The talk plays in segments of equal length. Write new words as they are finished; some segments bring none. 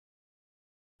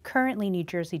Currently, New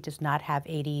Jersey does not have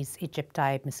Aedes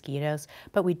aegypti mosquitoes,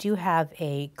 but we do have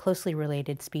a closely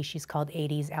related species called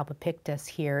Aedes albopictus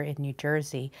here in New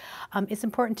Jersey. It's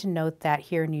important to note that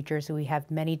here in New Jersey we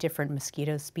have many different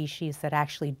mosquito species that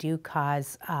actually do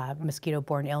cause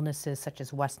mosquito-borne illnesses such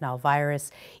as West Nile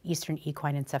virus, Eastern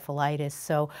equine encephalitis.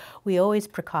 So we always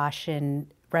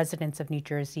precaution residents of New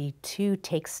Jersey to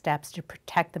take steps to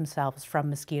protect themselves from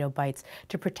mosquito bites,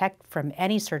 to protect from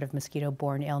any sort of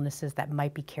mosquito-borne illnesses that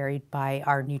might be carried by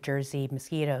our New Jersey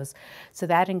mosquitoes. So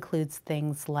that includes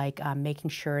things like making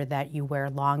sure that you wear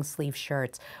long sleeve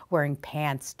shirts, wearing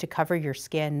pants to cover your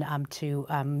skin to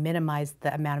minimize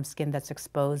the amount of skin that's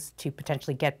exposed to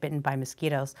potentially get bitten by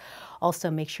mosquitoes.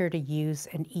 Also, make sure to use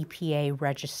an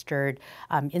EPA-registered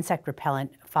insect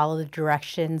repellent. Follow the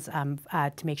directions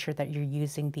to make sure that you're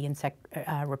using the insect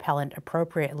repellent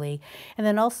appropriately, and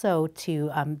then also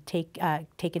to take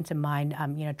into mind,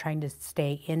 trying to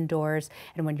stay indoors,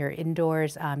 and when you're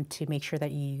indoors, to make sure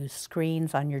that you use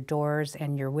screens on your doors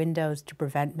and your windows to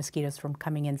prevent mosquitoes from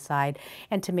coming inside,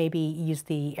 and to maybe use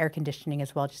the air conditioning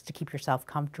as well, just to keep yourself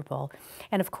comfortable.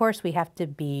 And of course, we have to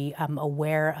be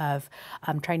aware of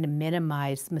trying to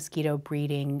minimize mosquito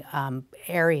breeding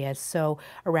areas. So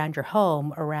around your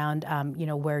home, around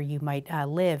where you might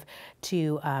live,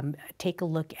 to take a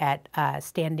look at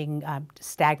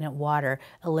stagnant water,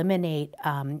 eliminate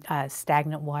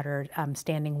stagnant water,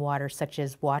 standing water, such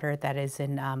as water that is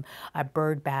in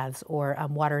bird baths, or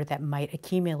water that might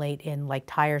accumulate in like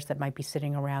tires that might be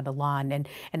sitting around a lawn and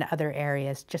other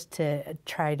areas, just to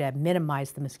try to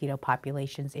minimize the mosquito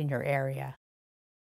populations in your area.